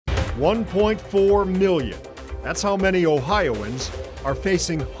1.4 million. That's how many Ohioans are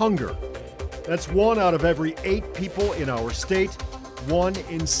facing hunger. That's 1 out of every 8 people in our state, 1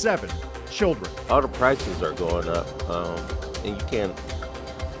 in 7 children. All the prices are going up, and you can't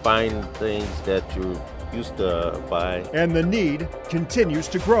find things that you used to buy. And the need continues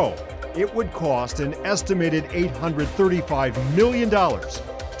to grow. It would cost an estimated $835 million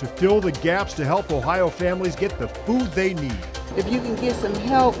to fill the gaps to help Ohio families get the food they need. If you can get some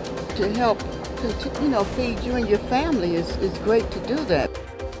help to feed you and your family, it's great to do that.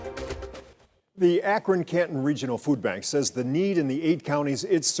 The Akron Canton Regional Foodbank says the need in the 8 counties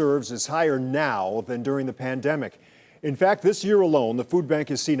it serves is higher now than during the pandemic. In fact, this year alone, the food bank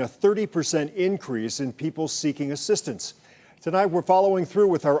has seen a 30% increase in people seeking assistance. Tonight, we're following through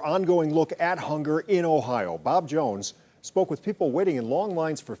with our ongoing look at hunger in Ohio. Bob Jones spoke with people waiting in long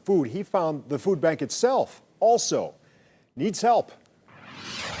lines for food. He found the food bank itself also needs help.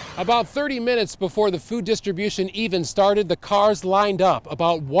 About 30 minutes before the food distribution even started, the cars lined up,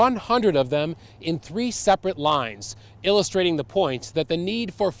 about 100 of them in 3 separate lines, illustrating the point that the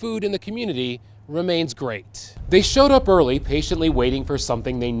need for food in the community remains great. They showed up early, patiently waiting for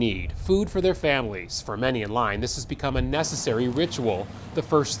something they need, food for their families. For many in line, this has become a necessary ritual the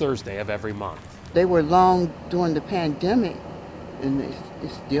first Thursday of every month. They were long during the pandemic, and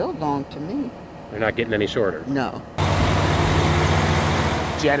it's still long to me. They're not getting any shorter. No.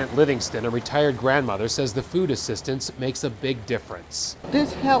 Janet Livingston, a retired grandmother, says the food assistance makes a big difference.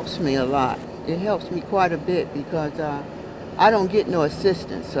 This helps me a lot. It helps me quite a bit because I don't get no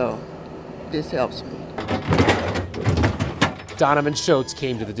assistance, so this helps me. Donovan Schultz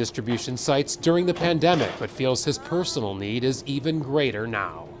came to the distribution sites during the pandemic, but feels his personal need is even greater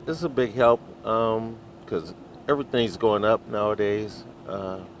now. This is a big help because everything's going up nowadays.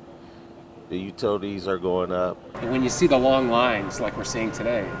 The utilities are going up. And when you see the long lines like we're seeing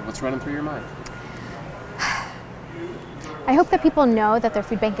today, what's running through your mind? I hope that people know that their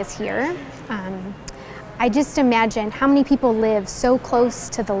food bank is here. I just imagine how many people live so close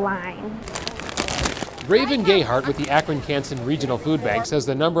to the line. Raven Gayhart with the Akron Canton Regional Foodbank says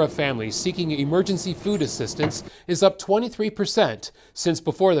the number of families seeking emergency food assistance is up 23% since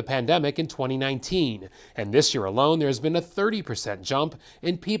before the pandemic in 2019. And this year alone, there's been a 30% jump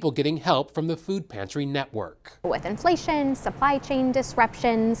in people getting help from the food pantry network. With inflation, supply chain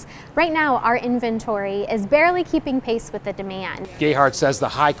disruptions, right now our inventory is barely keeping pace with the demand. Gayhart says the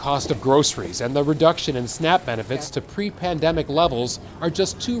high cost of groceries and the reduction in SNAP benefits to pre-pandemic levels are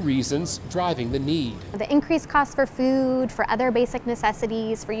just 2 reasons driving the need. The increased cost for food, for other basic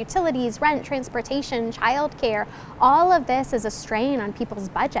necessities, for utilities, rent, transportation, childcare, all of this is a strain on people's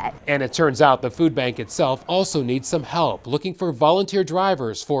budget. And it turns out the food bank itself also needs some help, looking for volunteer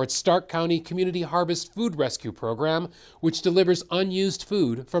drivers for its Stark County Community Harvest Food Rescue Program, which delivers unused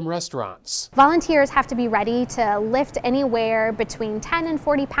food from restaurants. Volunteers have to be ready to lift anywhere between 10 and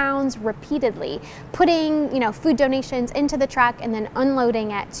 40 pounds repeatedly, putting food donations into the truck and then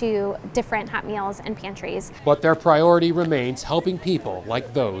unloading it to different hot meals and pantries. But their priority remains helping people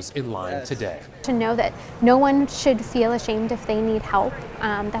like those in line today. To know that no one should feel ashamed if they need help,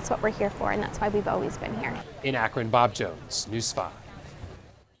 that's what we're here for, and that's why we've always been here. In Akron, Bob Jones, News 5.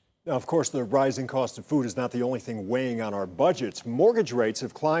 Now, of course, the rising cost of food is not the only thing weighing on our budgets. Mortgage rates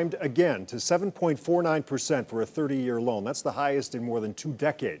have climbed again to 7.49% for a 30-year loan. That's the highest in more than 2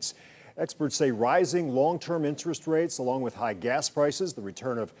 decades. Experts say rising long-term interest rates, along with high gas prices, the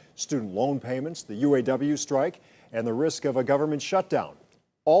return of student loan payments, the UAW strike, and the risk of a government shutdown,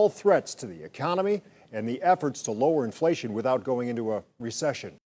 all threats to the economy and the efforts to lower inflation without going into a recession.